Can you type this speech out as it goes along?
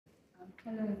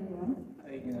Hello everyone,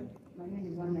 Hi, yeah. my name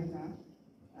is Waneka.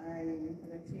 As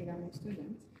I said, I'm a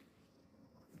student.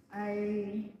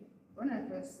 When I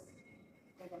first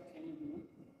got back to Enugu,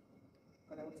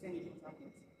 because I was staying in Port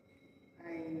Harcourt,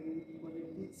 I was a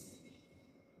bit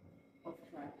off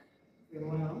track for a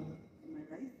while in my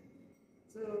life.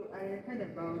 So I heard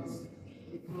about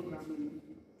the program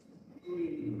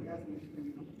going, that's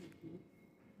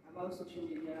about social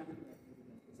media,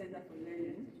 Center for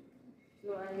Learning. So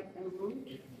I enrolled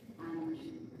and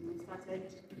started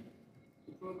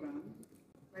the program.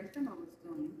 By the time I was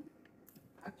done,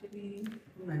 I actually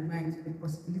put my mind to the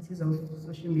possibilities of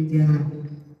social media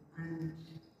and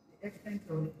the extent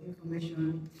of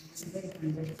information that it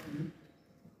can get to.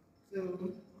 So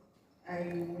I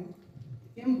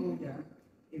became bolder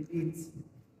a bit,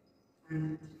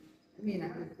 and I mean, I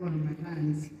have a phone in my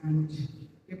hands and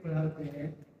people out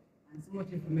there, and so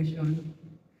much information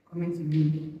coming to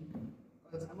me.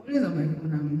 Because I'm always on my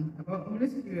phone, I'm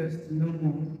always curious to know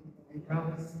more. I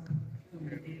browse on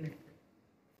my day, like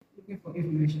looking for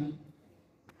information.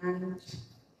 And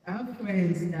I have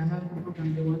friends that have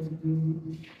programs they want to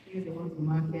do, things they want to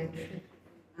market,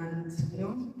 and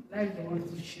life they want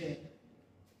to share.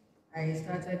 I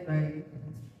started by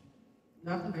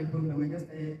after my program, I just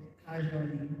started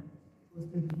casually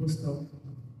posting people stuff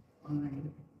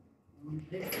online.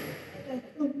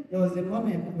 There was a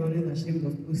moment people were always ashamed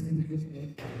of posting people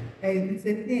stuff. It's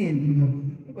a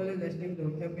thing. People are always ashamed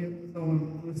of helping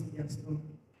someone post their stuff.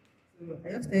 So I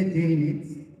just started doing it,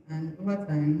 and over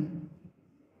time,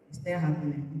 it's still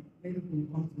happening. Many people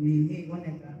come to me, hey,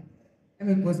 whatever, let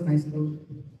me post my stuff.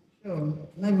 Sure, I'm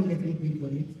not even getting paid for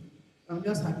it. I'm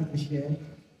just happy to share.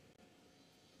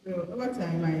 So over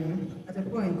time, at a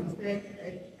point, I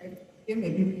became a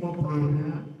bit more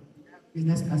popular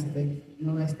business aspect.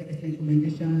 I started getting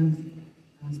recommendations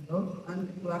and stuff, and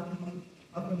people actually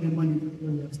offer me money to do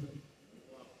your stuff.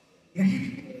 Yeah.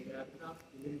 Yeah, not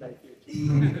feeling like it.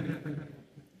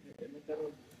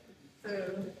 So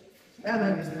that's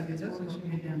how we started, just social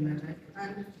media and my life.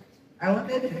 And I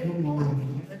wanted to do more. I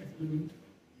wanted to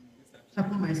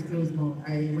sharpen my skills more.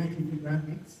 I went into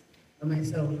graphics for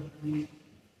myself and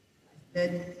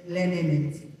started learning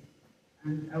it.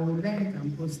 And I will learn it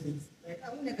and post it. Like, I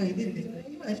wonder if I did this. Like,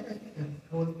 I should have did that.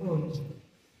 I was bored.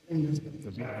 Then just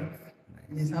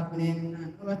and it's happening.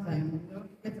 And over time,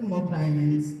 getting more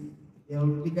clients, they're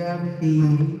bigger pay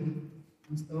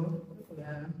and stuff. People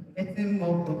are getting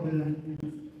more popular.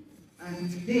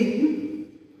 And today,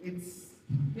 it's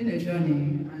been a journey,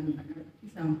 and at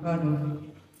least I'm proud of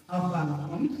how far I've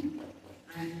come.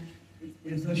 And it's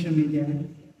been social media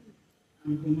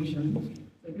and promotion.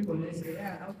 So people always say,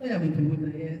 yeah, I'll tell you I'm a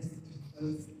promoter, yes.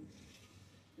 Because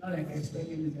not like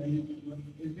expecting it or anything, but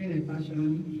it's been a passion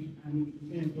and it's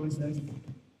been a process.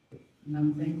 And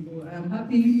I'm thankful. I'm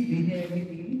happy to be here with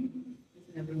you,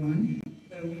 meeting everyone.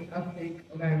 So I have to thank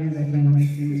Ogaris I met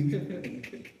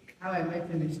him. How I met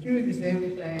him is true the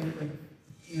same time, but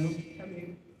help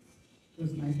me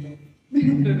post my stuff.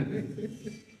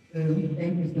 So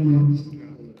thank you so much.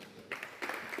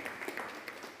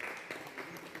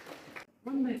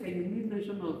 One night I did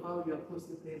mention of how you are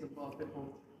posting things about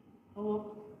people.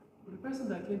 Oh, the person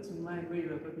that came to mind when you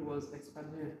were talking was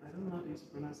Espanier. I don't know how to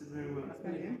pronounce it very well.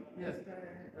 Espanier? Yes.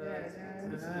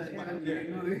 Yeah. You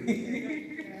know,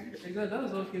 exactly. That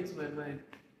was what came to my mind.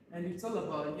 And it's all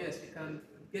about, yes, you can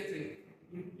get a,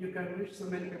 you can reach so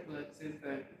many people at the same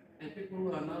time. And people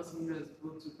who are now seeing you as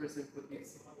go-to person for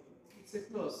this. It's a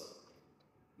plus.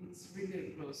 It's really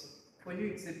a plus. For you,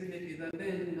 it's a benefit. And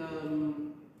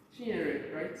then,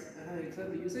 sharing, right?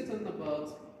 Exactly. You said something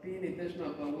about being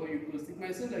intentional about what you post. It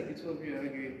might sound like the two of you are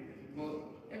arguing, but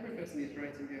every person is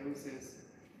right in their own sense.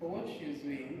 For what she's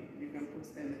doing, you can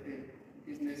post anything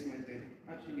business minded.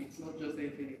 Actually, it's not just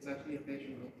anything, it's actually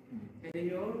intentional. And in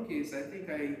your own case, I think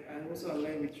I also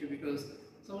align with you because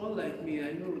someone like me,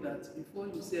 I know that before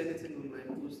you say anything on my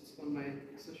post, on my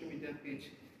social media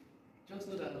page, just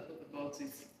know that I thought about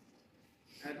it.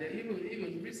 And then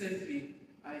even recently,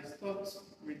 I stopped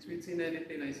retweeting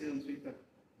anything I see on Twitter.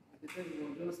 At the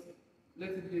time, just let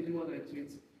it be what I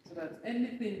tweet. So that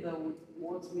anything that would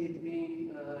want me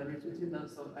being retweeting that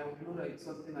stuff, I would know that it's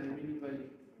something I really value.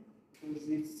 Because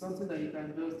it's something that you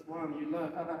can just, wow, you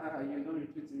learn, you don't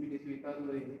retweet immediately without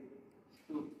knowing.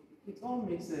 So it all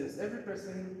makes sense. Every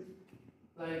person,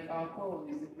 like our call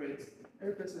is different.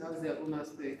 Every person has their own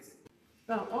aspects.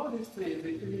 Now, all these things,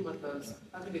 it really matters.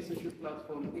 Having a social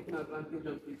platform, taking advantage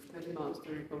of it, telling our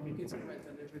story, communicating right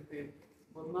and everything.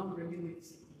 But now bringing it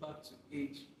back to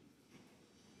age.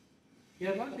 The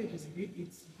advantage is it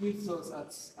gives us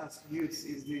as youths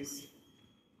is this.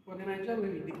 For the Nigeria where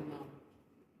we live now,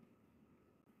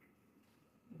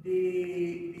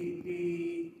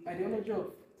 the ideology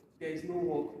of there is no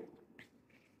work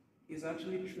is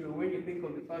actually true when you think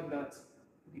of the fact that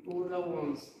the older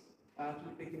ones are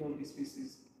actually taking on these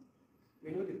pieces.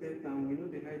 We know the death and we know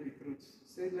they hide the truth.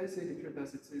 Let's say the truth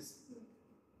as it is.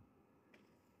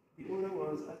 The older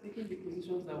ones are taking the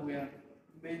positions that we are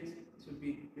meant to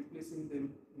be replacing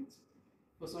them with.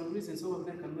 For some reason, some of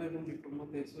them cannot even be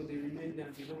promoted, so they remain there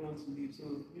and they don't want to leave. So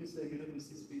you said you don't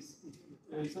see space.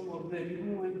 And some of them,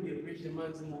 even when they reach the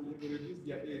maximum, They reduce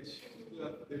their age.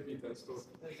 Debit and stuff.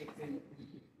 that's the thing.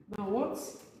 Now,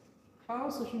 how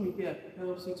social media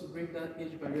helps you to break that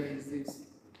age barrier is this.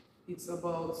 It's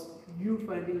about you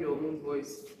finding your own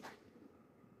voice.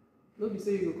 Don't be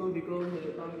saying you come become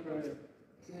a town crier.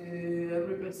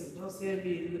 Every person just hear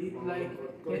me. It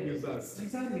like God use us.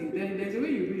 exactly. Then there's a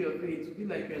way you do your thing. It will be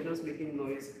like you're just making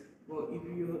noise. But if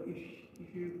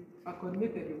you are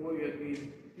coordinated with what you're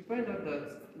doing, you find out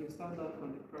that you stand out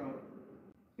from the crowd.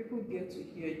 People get to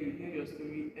hear you, hear your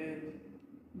story, and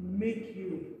make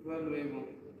you valuable.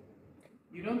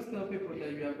 You don't tell people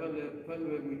that you are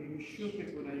valuable, you show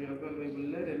people that you are valuable,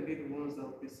 let them be the ones that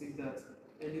will perceive that.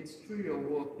 And it's through your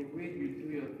work, the way you do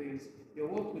your things. Your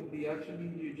work could be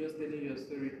actually you just telling your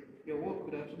story. Your work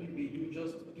could actually be you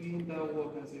just doing that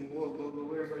work as in work or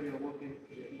wherever you're working,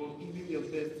 but giving your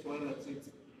best while at it.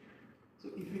 So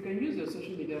if you can use your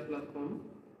social media platform,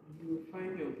 you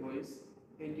find your voice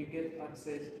and you get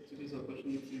access to these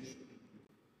opportunities.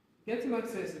 Getting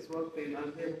access is one thing,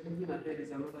 and then moving ahead is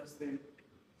another thing.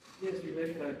 Yes, we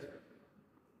read that.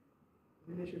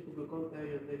 Leadership will become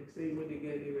tired, like say you know they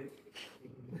get anyway.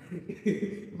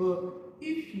 But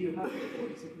if you have a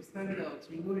voice, if you stand out,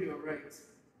 you know you're right,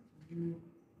 you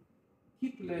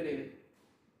keep learning.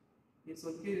 In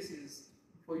some cases,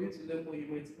 for you to learn more, you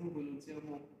might even volunteer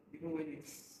more, even when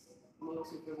it's not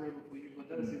so favorable for you, but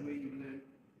that's the way you learn.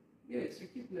 Yes, you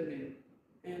keep learning.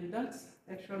 And that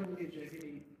extra knowledge you're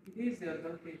getting, it is the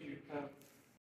advantage you have